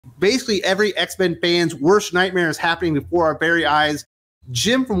basically every X-Men fan's worst nightmare is happening before our very eyes.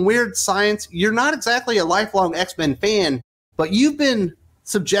 Jim from Weird Science, you're not exactly a lifelong X-Men fan, but you've been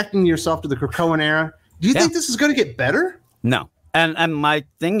subjecting yourself to the Krakoan era. Do you think this is going to get better? No. And my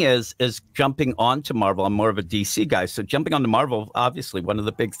thing is jumping onto Marvel. I'm more of a DC guy. So jumping onto Marvel, obviously, one of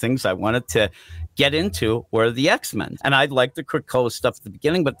the big things I wanted to get into were the X-Men. And I liked the Krakoa stuff at the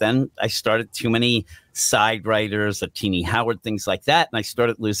beginning, but then I started too many side writers, Teeny Howard, things like that. And I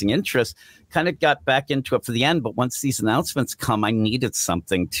started losing interest, kind of got back into it for the end. But once these announcements come, I needed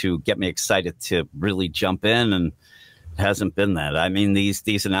something to get me excited to really jump in, and hasn't been that. I mean,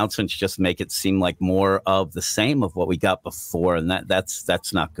 these announcements just make it seem like more of the same of what we got before, and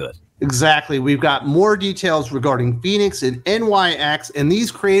that's not good. Exactly. We've got more details regarding Phoenix and NYX, and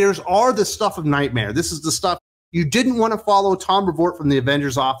these creators are the stuff of nightmare. This is the stuff you didn't want to follow. Tom Brevoort from the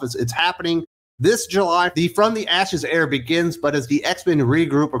Avengers office. It's happening this July. The From the Ashes era begins, but as the X-Men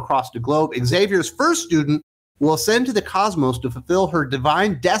regroup across the globe, Xavier's first student will ascend to the cosmos to fulfill her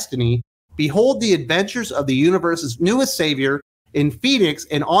divine destiny. Behold the adventures of the universe's newest savior in Phoenix,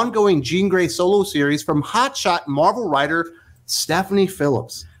 an ongoing Jean Grey solo series from hotshot Marvel writer Stephanie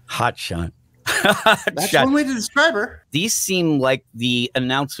Phillips. Hotshot. That's one way to describe her. These seem like the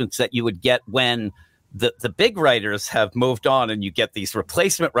announcements that you would get when the big writers have moved on and you get these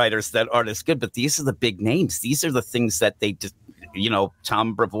replacement writers that aren't as good, but these are the big names. These are the things that they just, you know,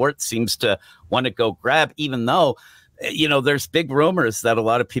 Tom Brevoort seems to want to go grab, even though, you know, there's big rumors that a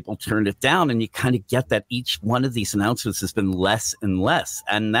lot of people turned it down, and you kind of get that each one of these announcements has been less and less.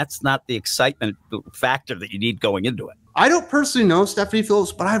 And that's not the excitement factor that you need going into it. I don't personally know Stephanie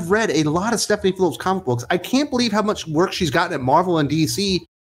Phillips, but I've read a lot of Stephanie Phillips comic books. I can't believe how much work she's gotten at Marvel and DC,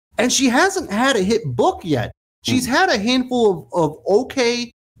 and she hasn't had a hit book yet. She's had a handful of okay,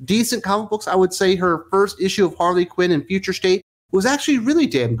 decent comic books. I would say her first issue of Harley Quinn and Future State was actually really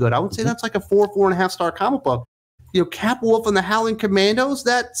damn good. I would say that's like a 4.5 star comic book. You know, Cap Wolf and the Howling Commandos,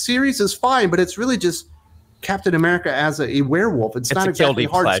 that series is fine, but it's really just Captain America as a werewolf. It's not exactly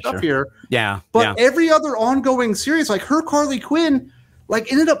hard stuff here. Yeah. But every other ongoing series, like her Harley Quinn,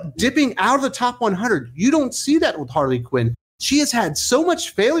 like ended up dipping out of the top 100. You don't see that with Harley Quinn. She has had so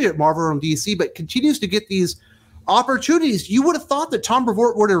much failure at Marvel and DC, but continues to get these opportunities. You would have thought that Tom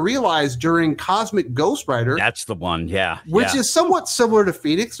Brevoort would have realized during Cosmic Ghost Rider. That's the one, yeah. Which is somewhat similar to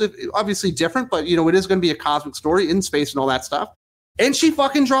Phoenix, obviously different, but, you know, it is going to be a cosmic story in space and all that stuff. And she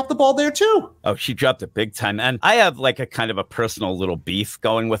fucking dropped the ball there, too. Oh, she dropped it big time. And I have, like, a kind of a personal little beef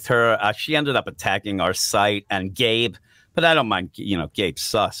going with her. She ended up attacking our site and Gabe, but I don't mind, you know, Gabe's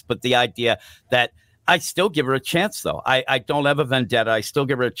sus. But the idea that I still give her a chance, though. I don't have a vendetta. I still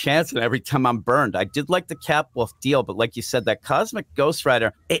give her a chance, and every time I'm burned. I did like the Cap Wolf deal, but like you said, that Cosmic Ghost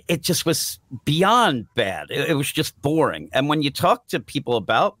Rider, it just was beyond bad. It was just boring. And when you talk to people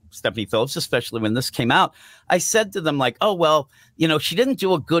about Stephanie Phillips, especially when this came out, I said to them, like, oh, well, you know, she didn't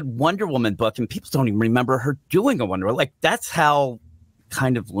do a good Wonder Woman book, and people don't even remember her doing a Wonder Woman. Like, that's how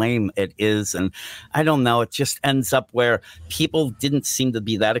kind of lame it is. And I don't know, it just ends up where people didn't seem to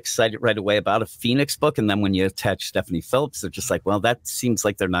be that excited right away about a Phoenix book, and then when you attach Stephanie Phillips, they're just like, well, that seems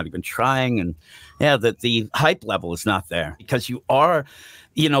like they're not even trying. And yeah, the hype level is not there, because you are,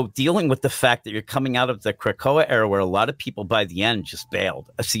 you know, dealing with the fact that you're coming out of the Krakoa era where a lot of people by the end just bailed.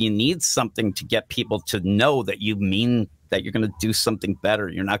 So you need something to get people to know that you mean that you're going to do something better.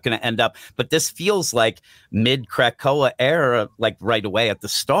 You're not going to end up, but this feels like mid Krakoa era, like right away at the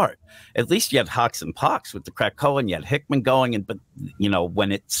start. At least you had Hawks and Pox with the Krakoa, and you had Hickman going, and but you know,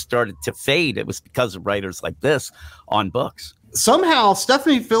 when it started to fade, it was because of writers like this on books. Somehow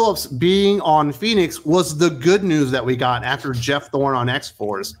Stephanie Phillips being on Phoenix was the good news that we got after Jeff Thorne on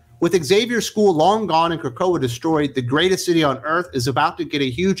X-Force. With Xavier's school long gone and Krakoa destroyed, the greatest city on Earth is about to get a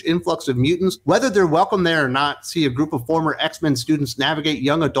huge influx of mutants. Whether they're welcome there or not, see a group of former X-Men students navigate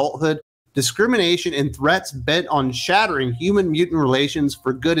young adulthood, discrimination, and threats bent on shattering human-mutant relations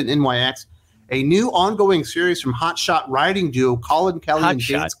for good in NYX. A new ongoing series from hotshot writing duo Colin Kelly and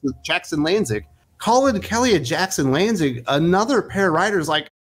Jackson Lanzig. Colin Kelly and Jackson Lanzig, another pair of writers, like,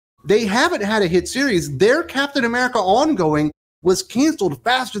 they haven't had a hit series. Their Captain America ongoing was canceled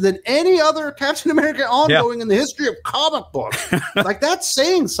faster than any other Captain America ongoing in the history of comic books. Like, that's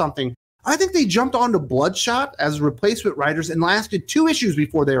saying something. I think they jumped onto Bloodshot as replacement writers and lasted 2 issues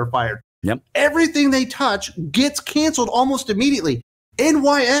before they were fired. Yep. Everything they touch gets canceled almost immediately.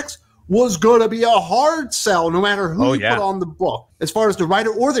 NYX was going to be a hard sell no matter who you put on the book, as far as the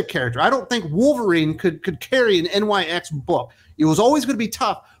writer or the character. I don't think Wolverine could carry an NYX book. It was always going to be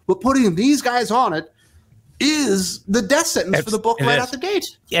tough, but putting these guys on it is the death sentence for the book right out the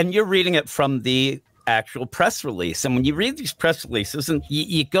gate. And you're reading it from the actual press release. And when you read these press releases and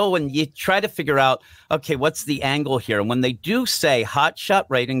you go and you try to figure out, okay, what's the angle here? And when they do say hotshot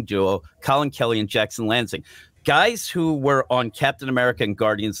writing duo, Colin Kelly and Jackson Lansing, guys who were on Captain America and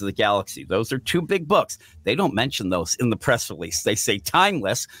Guardians of the Galaxy, those are two big books. They don't mention those in the press release. They say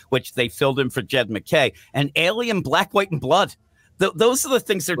Timeless, which they filled in for Jed McKay, and Alien, Black, White, and Blood. Those are the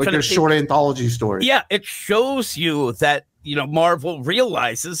things they're trying to short anthology story. Yeah, it shows you that, you know, Marvel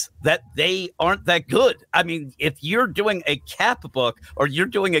realizes that they aren't that good. I mean, if you're doing a Cap book or you're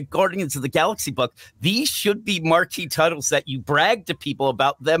doing a Guardians of the Galaxy book, these should be marquee titles that you brag to people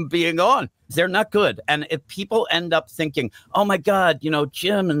about them being on. They're not good. And if people end up thinking, oh my God, you know,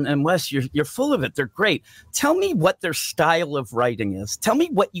 Jim and Wes, you're full of it. They're great. Tell me what their style of writing is. Tell me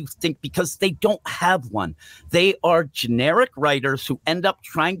what you think, because they don't have one. They are generic writers who end up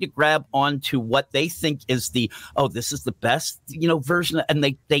trying to grab onto what they think is the, oh, this is the best, you know, version. And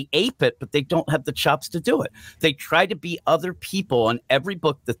they ape it, but they don't have the chops to do it. They try to be other people on every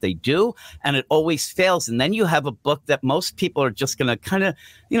book that they do, and it always fails. And then you have a book that most people are just going to kind of,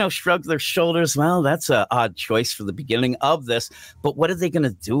 you know, shrug their shoulders. Well, that's an odd choice for the beginning of this, but what are they going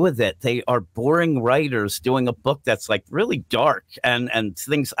to do with it? They are boring writers doing a book that's like really dark and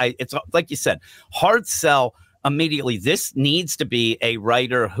things. It's like you said, hard sell immediately. This needs to be a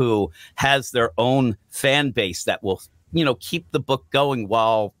writer who has their own fan base that will, you know, keep the book going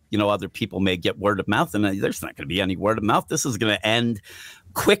while, you know, other people may get word of mouth, and there's not going to be any word of mouth. This is going to end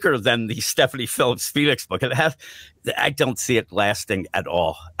quicker than the Stephanie Phillips Phoenix book. I don't see it lasting at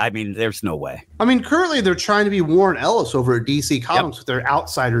all. I mean, there's no way. I mean, currently they're trying to be Warren Ellis over at DC Comics with their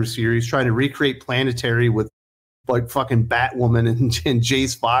Outsiders series, trying to recreate Planetary with like fucking Batwoman and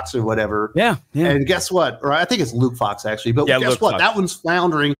Jace Fox or whatever. Yeah. And guess what? Or I think it's Luke Fox actually, but guess what? That one's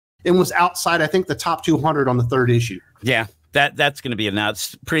floundering and was outside, I think, the top 200 on the third issue. Yeah. That's going to be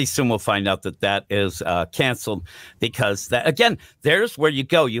announced pretty soon. We'll find out that is canceled, because that, again, there's where you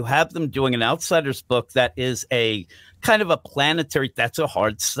go. You have them doing an Outsiders book that is a kind of a planetary. That's a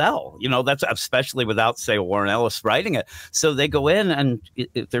hard sell, you know. That's especially without, say, Warren Ellis writing it. So they go in and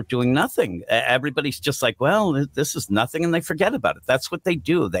they're doing nothing. Everybody's just like, well, this is nothing, and they forget about it. That's what they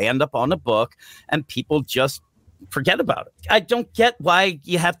do. They end up on a book, and people just forget about it. I don't get why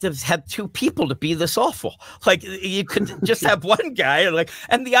you have to have two people to be this awful. Like, you could just have one guy.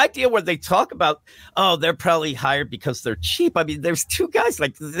 And the idea where they talk about, oh, they're probably hired because they're cheap. I mean, there's two guys,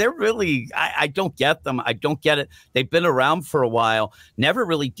 like, they're really, I don't get them. I don't get it. They've been around for a while, never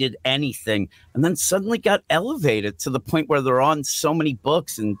really did anything, and then suddenly got elevated to the point where they're on so many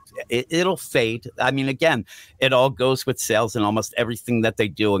books, and it'll fade. I mean, again, it all goes with sales, and almost everything that they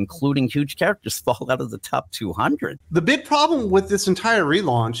do, including huge characters, fall out of the top 200. The big problem with this entire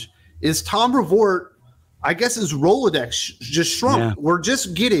relaunch is Tom Brevoort, I guess his Rolodex just shrunk. Yeah. We're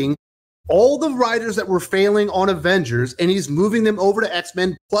just getting all the writers that were failing on Avengers, and he's moving them over to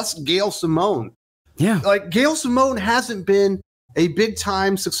X-Men plus Gail Simone. Yeah. Like, Gail Simone hasn't been a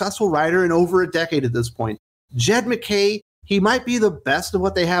big-time successful writer in over a decade at this point. Jed McKay, he might be the best of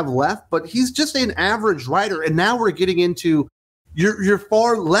what they have left, but he's just an average writer, and now we're getting into you're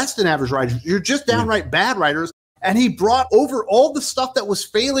far less than average writers. You're just downright bad writers. And he brought over all the stuff that was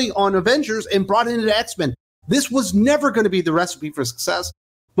failing on Avengers and brought it into X-Men. This was never going to be the recipe for success.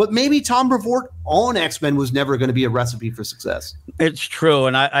 But maybe Tom Brevoort on X-Men was never going to be a recipe for success. It's true.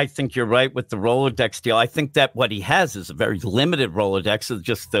 And I think you're right with the Rolodex deal. I think that what he has is a very limited Rolodex of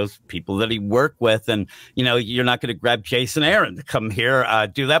just those people that he worked with. And, you know, you're not going to grab Jason Aaron to come here,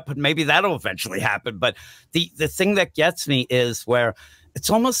 do that. But maybe that'll eventually happen. But the thing that gets me is where it's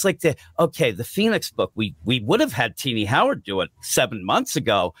almost like the Phoenix book. We would have had Teenie Howard do it 7 months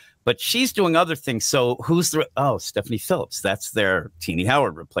ago, but she's doing other things. So who's Stephanie Phillips? That's their Teenie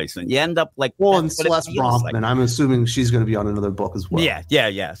Howard replacement. You end up like, well, and Celeste Bronfman. Like. I'm assuming she's going to be on another book as well.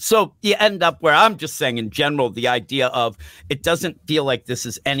 Yeah. So you end up where I'm just saying in general, the idea of it doesn't feel like this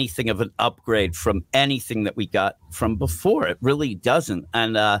is anything of an upgrade from anything that we got from before. It really doesn't.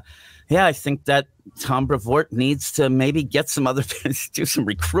 And I think that Tom Brevoort needs to maybe get some other things, do some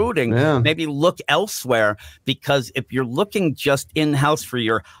recruiting, maybe look elsewhere, because if you're looking just in-house for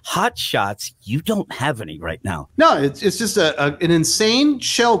your hot shots, you don't have any right now. No, it's just an insane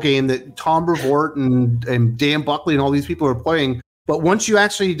shell game that Tom Brevoort and Dan Buckley and all these people are playing. But once you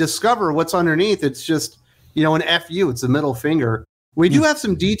actually discover what's underneath, it's just, you know, an FU. It's a middle finger. We do have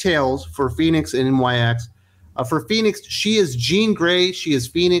some details for Phoenix and NYX. For Phoenix, she is Jean Grey. She is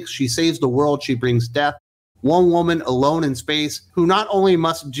Phoenix. She saves the world. She brings death. One woman alone in space who not only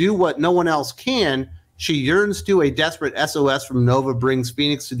must do what no one else can, she yearns to. A desperate SOS from Nova brings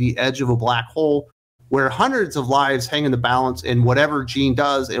Phoenix to the edge of a black hole where hundreds of lives hang in the balance, and whatever Jean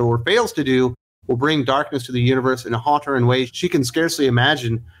does or fails to do will bring darkness to the universe and haunt her in ways she can scarcely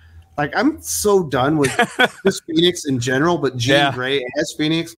imagine. Like, I'm so done with this Phoenix in general, but Jean Grey as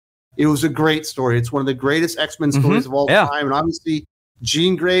Phoenix, it was a great story. It's one of the greatest X-Men stories of all time. And obviously,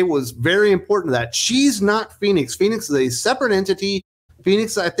 Jean Grey was very important to that. She's not Phoenix. Phoenix is a separate entity.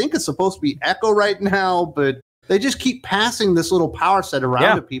 Phoenix, I think, is supposed to be Echo right now, but they just keep passing this little power set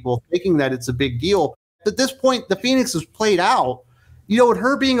around to people, thinking that it's a big deal. At this point, the Phoenix is played out. You know, with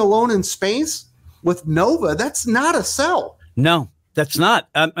her being alone in space with Nova, that's not a cell. No, that's not.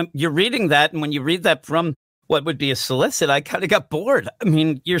 You're reading that, and when you read that from what would be a solicit, I kind of got bored. I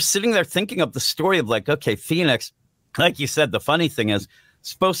mean, you're sitting there thinking of the story of like, okay, Phoenix, like you said, the funny thing is,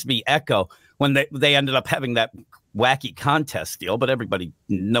 it's supposed to be Echo when they ended up having that wacky contest deal, but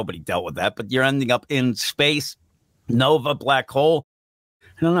nobody dealt with that. But you're ending up in space, Nova, black hole.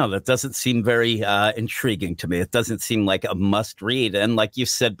 I don't know. That doesn't seem very intriguing to me. It doesn't seem like a must read. And like you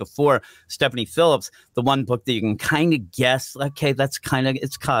said before, Stephanie Phillips, the one book that you can kind of guess, okay,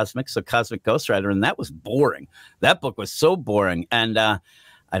 it's cosmic. So Cosmic Ghost Rider. And that was boring. That book was so boring. And I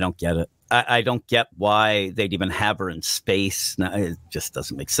don't get it. I don't get why they'd even have her in space. No, it just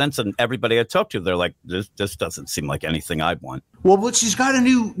doesn't make sense. And everybody I talk to, they're like, this doesn't seem like anything I'd want. Well, but she's got a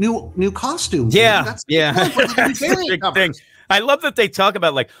new costume. Yeah, that's the big thing. I love that they talk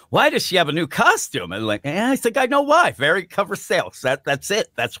about, like, why does she have a new costume? And like, I think I know why. Very cover sales. That's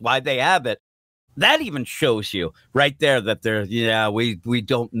it. That's why they have it. That even shows you right there that we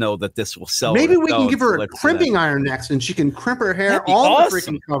don't know that this will sell. Maybe we can give her a crimping iron next, and she can crimp her hair on the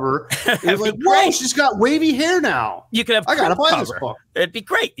freaking cover. It's like, whoa, she's got wavy hair now. You could have. I gotta buy this book. It'd be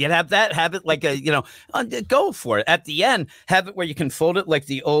great. You'd have that. Have it like go for it. At the end, have it where you can fold it like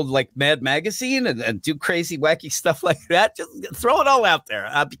the old like Mad Magazine and do crazy wacky stuff like that. Just throw it all out there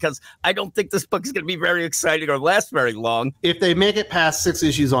because I don't think this book is going to be very exciting or last very long. If they make it past 6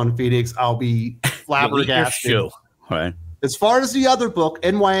 issues on Phoenix, I'll be flabbergasted. Right. As far as the other book,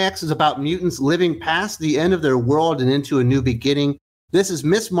 NYX is about mutants living past the end of their world and into a new beginning. This is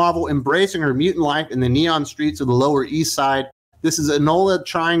Miss Marvel embracing her mutant life in the neon streets of the Lower East Side. This is Enola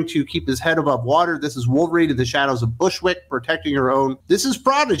trying to keep his head above water. This is Wolverine in the shadows of Bushwick protecting her own. This is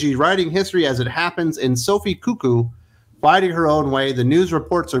Prodigy writing history as it happens, and Sophie Cuckoo fighting her own way. The news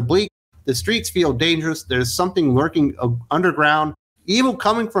reports are bleak. The streets feel dangerous. There's something lurking underground, evil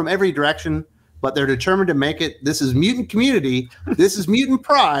coming from every direction, but they're determined to make it. This is Mutant Community. This is Mutant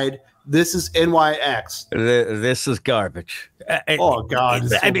Pride. This is NYX. This is garbage. Oh, God,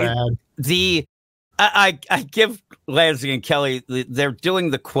 it's so bad. I give Lansing and Kelly, they're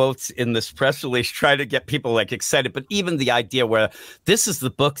doing the quotes in this press release, trying to get people like excited. But even the idea where this is the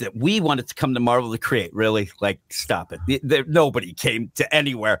book that we wanted to come to Marvel to create, really, like, stop it. Nobody came to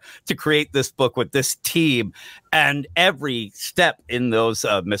anywhere to create this book with this team. And every step in those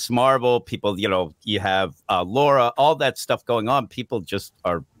Miss Marvel, people, you have Laura, all that stuff going on. People just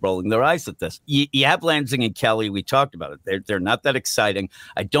are rolling their eyes at this. You have Lansing and Kelly. We talked about it. They're not that exciting.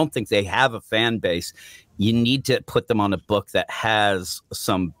 I don't think they have a fan base. You need to put them on a book that has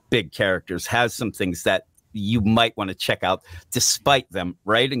some big characters, has some things that you might want to check out despite them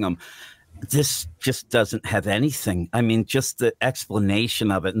writing them. This just doesn't have anything. I mean, just the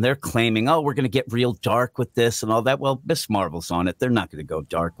explanation of it. And they're claiming, oh, we're going to get real dark with this and all that. Well, Miss Marvel's on it. They're not going to go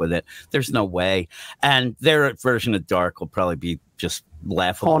dark with it. There's no way. And their version of dark will probably be just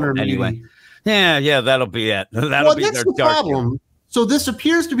laughable anyway. Yeah, that'll be it. That'll be their dark problem. So this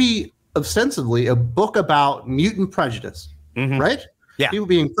appears to be ostensibly a book about mutant prejudice, right? Yeah. People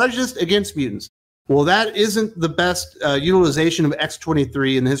being prejudiced against mutants. Well, that isn't the best utilization of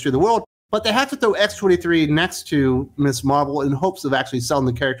X-23 in the history of the world. But they have to throw X-23 next to Miss Marvel in hopes of actually selling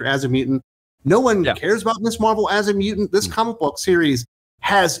the character as a mutant. No one cares about Miss Marvel as a mutant. This comic book series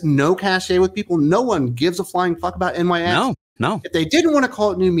has no cachet with people. No one gives a flying fuck about NYX. No. If they didn't want to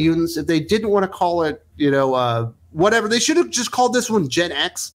call it New Mutants, if they didn't want to call it, whatever, they should have just called this one Gen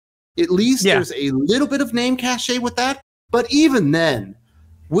X. At least there's a little bit of name cachet with that. But even then,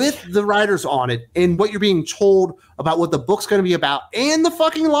 with the writers on it and what you're being told about what the book's going to be about and the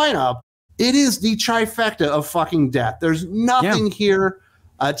fucking lineup, it is the trifecta of fucking death. There's nothing here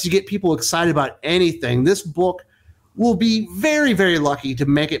to get people excited about anything. This book will be very, very lucky to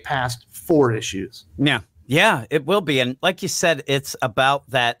make it past 4 issues. Yeah, it will be. And like you said, it's about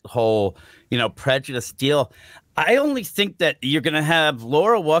that whole, prejudice deal. I only think that you're going to have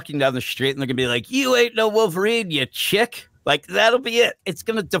Laura walking down the street and they're going to be like, you ain't no Wolverine, you chick. Like, that'll be it. It's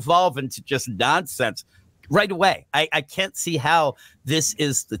going to devolve into just nonsense. right away. I can't see how this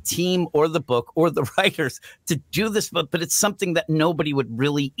is the team or the book or the writers to do this, but it's something that nobody would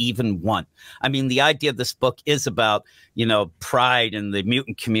really even want. I mean, the idea of this book is about, you know, pride in the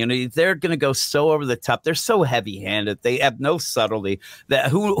mutant community. They're going to go so over the top. They're so heavy-handed. They have no subtlety. That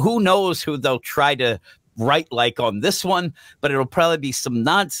who knows who they'll try to write like on this one, but it'll probably be some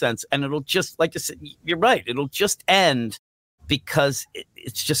nonsense, and it'll just, like I said, you're right, it'll just end because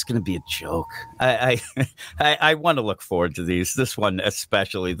it's just going to be a joke. I want to look forward to these. This one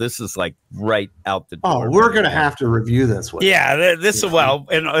especially. This is like right out the door. Oh, we're going to have to review this one. Yeah, this well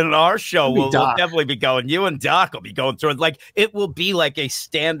in our show we'll definitely be going. You and Doc will be going through it. Like it will be like a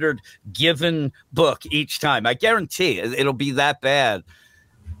standard given book each time. I guarantee it'll be that bad,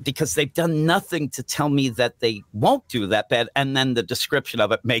 because they've done nothing to tell me that they won't do that bad, and then the description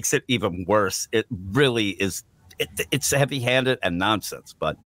of it makes it even worse. It really is. It's heavy-handed and nonsense,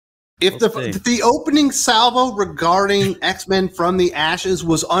 but if the opening salvo regarding X-Men from the Ashes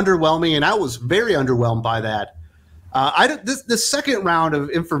was underwhelming, and I was very underwhelmed by that, the second round of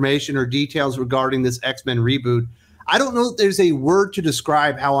information or details regarding this X-Men reboot, I don't know if there's a word to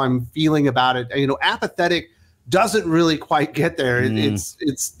describe how I'm feeling about it. You know, apathetic doesn't really quite get there.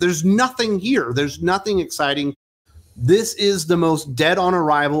 There's nothing here. There's nothing exciting. This is the most dead on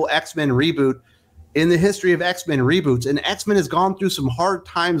arrival X-Men reboot in the history of X-Men reboots, and X-Men has gone through some hard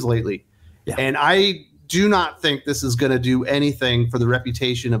times lately. Yeah. And I do not think this is going to do anything for the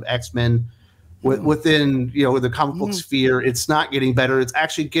reputation of X-Men within, you know, the comic book sphere. It's not getting better. It's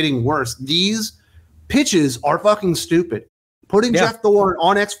actually getting worse. These pitches are fucking stupid. Putting Jeff Thorne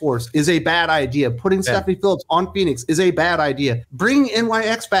on X-Force is a bad idea. Putting Stephanie Phillips on Phoenix is a bad idea. Bringing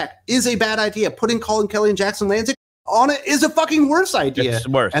NYX back is a bad idea. Putting Colin Kelly and Jackson Lanzing on it is a fucking worse idea. It's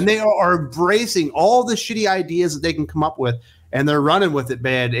worse. And they are embracing all the shitty ideas that they can come up with, and they're running with it,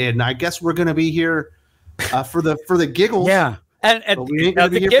 man. And I guess we're going to be here for the giggles. Yeah, and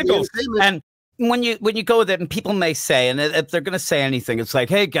the giggles. And when you go with it, and people may say, and if they're going to say anything, it's like,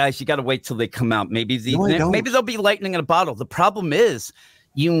 hey guys, you got to wait till they come out. Maybe they'll be lightning in a bottle. The problem is,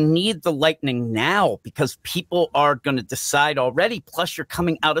 you need the lightning now, because people are going to decide already. Plus, you're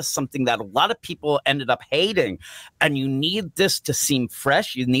coming out of something that a lot of people ended up hating. And you need this to seem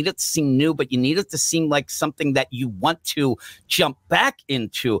fresh. You need it to seem new, but you need it to seem like something that you want to jump back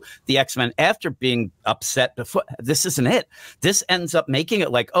into the X-Men after being upset before. This isn't it. This ends up making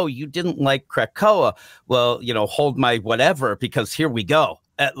it like, oh, you didn't like Krakoa. Well, you know, hold my whatever, because here we go.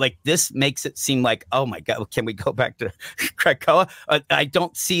 Like this makes it seem like, oh my God, can we go back to Krakoa? I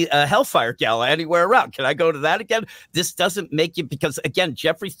don't see a Hellfire Gala anywhere around. Can I go to that again? This doesn't make you, because again,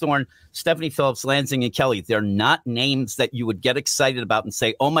 Jeffrey Thorne, Stephanie Phillips, Lansing, and Kelly, they're not names that you would get excited about and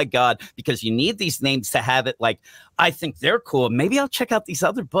say, oh my God, because you need these names to have it like, I think they're cool. Maybe I'll check out these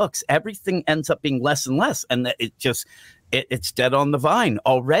other books. Everything ends up being less and less. And it just, it's dead on the vine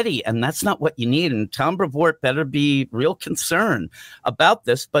already, and that's not what you need. And Tom Brevoort better be real concerned about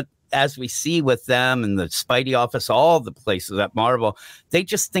this. But as we see with them and the Spidey office, all the places at Marvel, they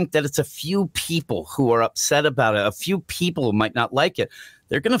just think that it's a few people who are upset about it, a few people who might not like it.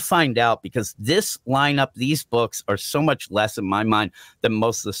 They're going to find out, because this lineup, these books are so much less in my mind than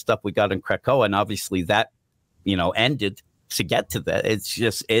most of the stuff we got in Krakoa. And obviously that, you know, ended to get to that. It's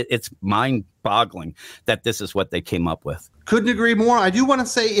just, it's mind-boggling that this is what they came up with. Couldn't agree more. I do want to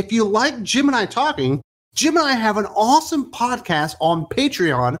say, if you like Jim and I talking, Jim and I have an awesome podcast on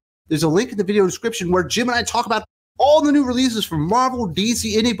Patreon. There's a link in the video description where Jim and I talk about all the new releases from Marvel,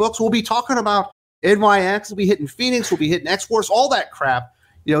 DC, indie books. We'll be talking about NYX, we'll be hitting Phoenix, we'll be hitting X-Force, all that crap,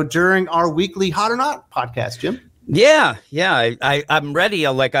 you know, during our weekly Hot or Not podcast, Jim. Yeah, I'm ready.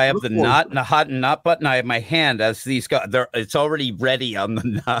 Like I have the not and the hot and not button. I have my hand as these go. It's already ready on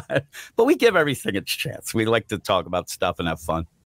the not. But we give everything its chance. We like to talk about stuff and have fun.